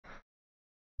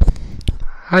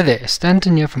Hi there,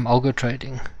 Stanton here from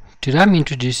Algotrading. Today I'm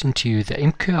introducing to you the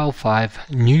MQL5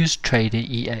 News Trader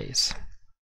EAs.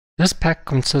 This pack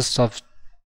consists of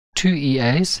two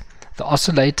EAs, the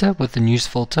Oscillator with the news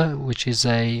filter, which is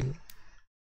a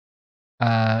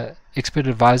expert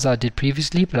advisor I did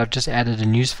previously, but I've just added a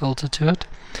news filter to it,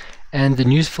 and the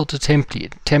news filter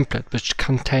template, which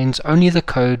contains only the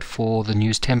code for the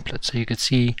news template, so you can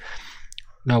see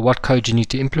what code you need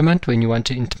to implement when you want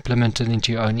to implement it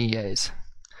into your own EAs.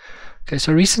 Okay,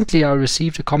 so recently I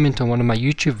received a comment on one of my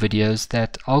YouTube videos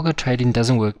that Algotrading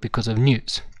doesn't work because of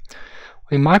news.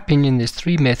 Well, in my opinion, there's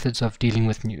three methods of dealing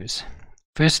with news.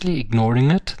 Firstly,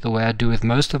 ignoring it, the way I do with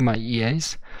most of my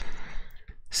EAs.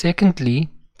 Secondly,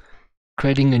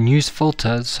 creating a news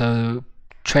filter so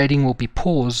trading will be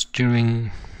paused during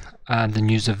the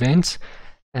news events.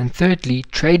 And thirdly,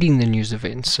 trading the news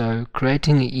events, so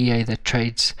creating an EA that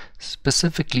trades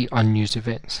specifically on news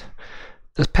events.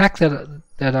 The pack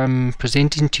that I'm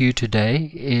presenting to you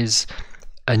today is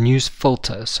a news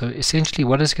filter. So essentially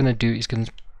what it's going to do is going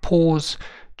to pause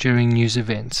during news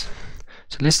events.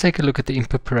 So let's take a look at the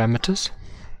input parameters.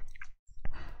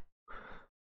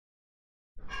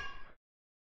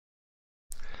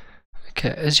 Okay,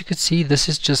 as you can see, this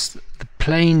is just the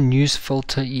plain news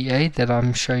filter EA that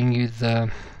I'm showing you the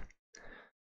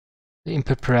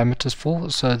input parameters for.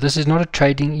 So this is not a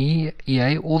trading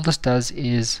EA. All this does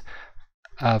is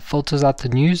filters out the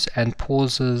news and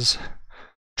pauses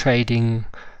trading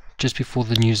just before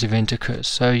the news event occurs.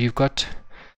 So you could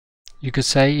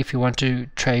say if you want to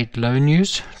trade low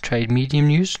news, trade medium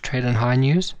news, trade on high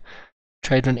news,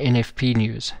 trade on NFP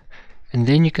news, and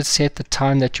then you could set the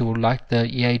time that you would like the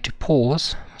EA to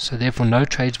pause, so therefore no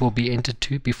trades will be entered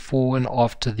to before and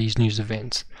after these news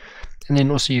events. And then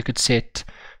also you could say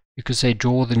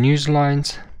draw the news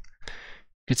lines,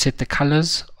 you could set the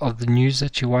colors of the news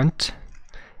that you want.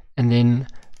 And then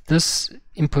this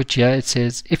input here, it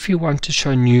says if you want to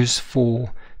show news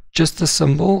for just the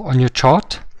symbol on your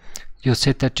chart, you'll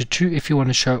set that to true. If you want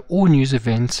to show all news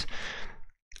events,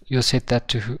 you'll set that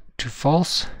to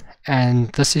false.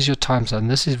 And this is your time zone.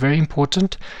 This is very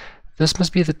important. This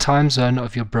must be the time zone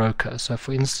of your broker. So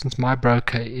for instance, my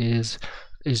broker is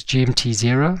GMT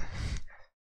 0.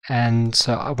 And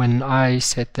so when I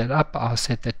set that up, I'll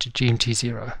set that to GMT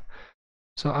 0.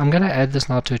 So I'm going to add this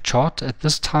now to a chart. At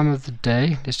this time of the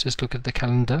day, let's just look at the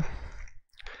calendar.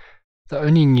 The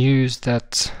only news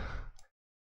that,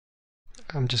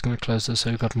 I'm just going to close this so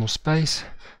we've got more space.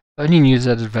 The only news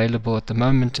that is available at the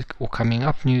moment or coming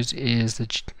up news is the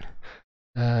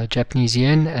Japanese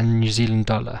yen and New Zealand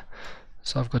dollar.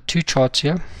 So I've got two charts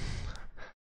here.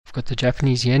 I've got the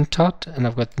Japanese yen chart and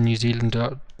I've got the New Zealand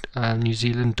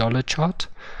dollar chart.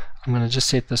 I'm going to just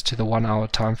set this to the 1 hour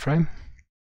time frame,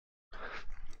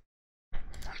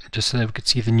 just so that we could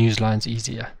see the news lines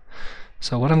easier.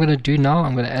 So what I'm going to do now,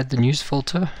 I'm going to add the news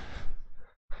filter.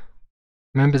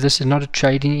 Remember, this is not a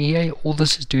trading EA. All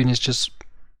this is doing is just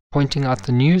pointing out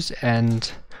the news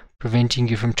and preventing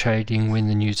you from trading when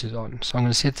the news is on. So I'm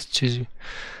going to set it to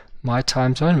my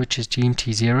time zone, which is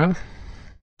GMT 0.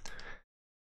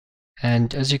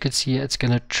 And as you can see, it's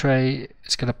going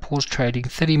to pause trading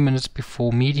 30 minutes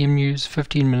before medium news,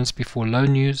 15 minutes before low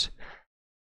news,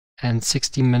 and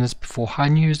 60 minutes before high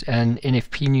news, and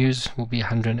NFP news will be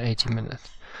 180 minutes.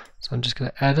 So I'm just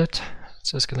going to add it.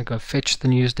 It's just going to go fetch the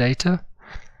news data.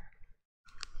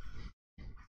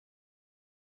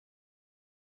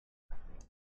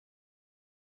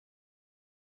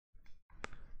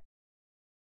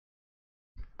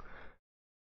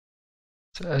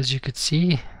 So as you could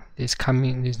see,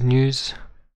 there's news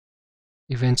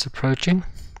events approaching.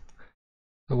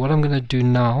 So what I'm going to do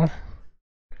now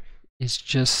is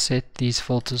just set these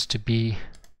filters to be,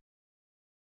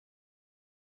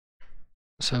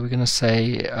 so we're going to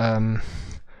say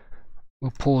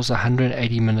we'll pause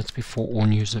 180 minutes before all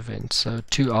news events. So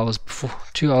 2 hours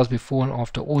before and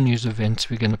after all news events,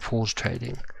 we're going to pause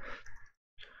trading.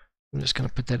 I'm just going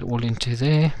to put that all into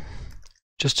there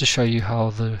just to show you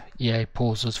how the EA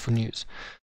pauses for news.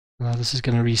 Now this is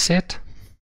going to reset.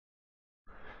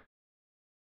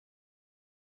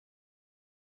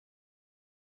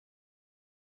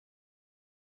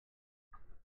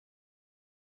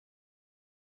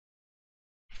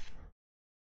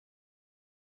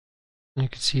 You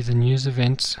can see the news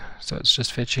events, so it's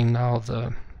just fetching now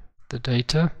the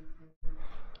data.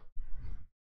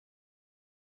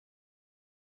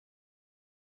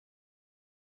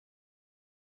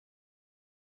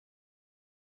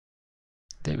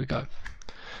 There we go.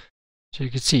 So you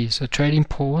can see, so trading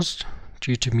paused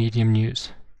due to medium news.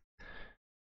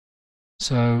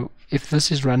 So if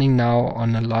this is running now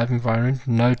on a live environment,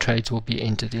 no trades will be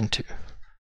entered into.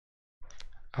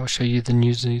 I'll show you the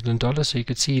New Zealand dollar, so you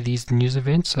can see these news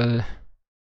events. So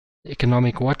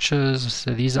economic watches,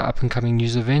 so these are up and coming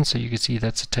news events, so you can see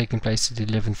that's taking place at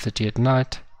 11:30 at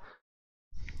night.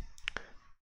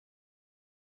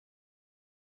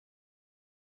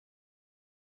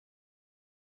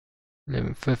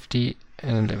 $11:50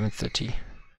 and 11:30.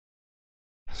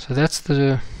 So that's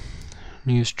the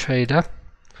news trader.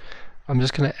 I'm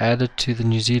just going to add it to the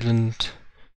New Zealand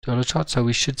dollar chart, so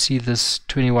we should see this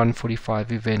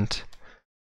 21:45 event.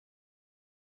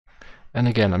 And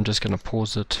again, I'm just going to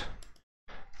pause it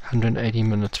 180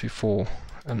 minutes before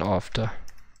and after,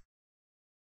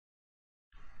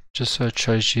 just so it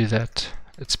shows you that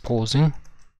it's pausing.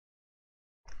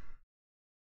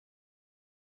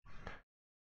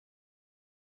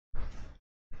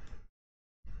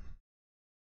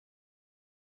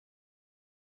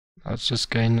 I was just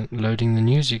going loading the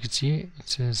news. You can see it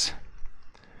says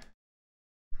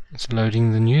it's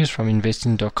loading the news from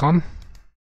investing.com.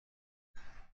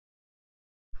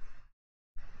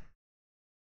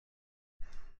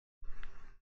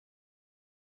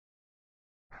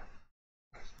 I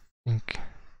think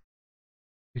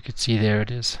you could see there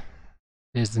it is.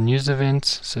 There's the news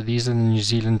events. So these are the New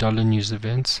Zealand dollar news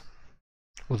events.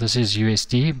 Well, this is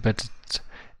USD, but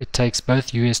it takes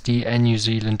both USD and New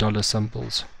Zealand dollar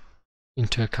symbols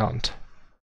into account.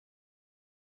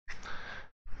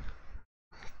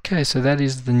 Okay, so that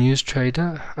is the news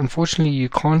trader. Unfortunately, you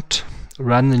can't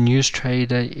run the news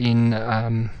trader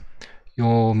in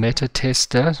your meta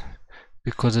tester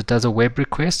because it does a web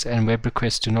request, and web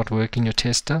requests do not work in your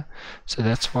tester. So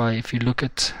that's why if you look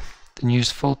at the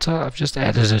news filter, I've just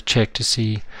added a check to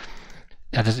see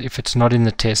that if it's not in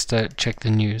the tester, check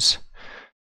the news.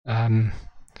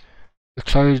 The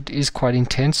code is quite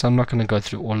intense, so I'm not going to go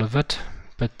through all of it,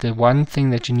 but the one thing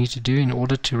that you need to do in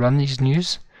order to run these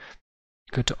news,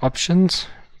 go to options,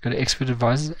 go to expert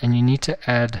advisors, and you need to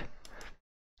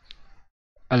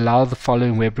allow the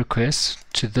following web requests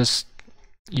to this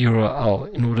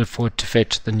URL in order for it to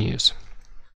fetch the news.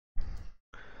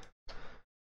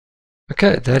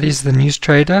 Okay, that is the news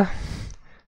trader.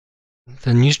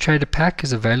 The news trader pack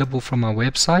is available from our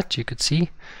website. You could see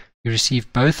you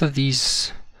receive both of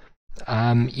these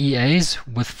EAs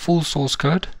with full source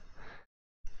code.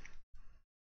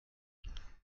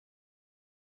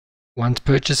 Once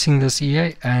purchasing this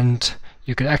EA, and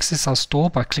you can access our store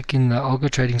by clicking the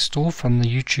Algotrading store from our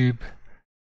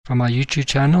YouTube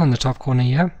channel in the top corner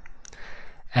here.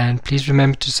 And please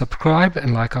remember to subscribe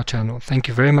and like our channel. Thank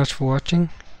you very much for watching.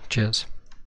 Cheers.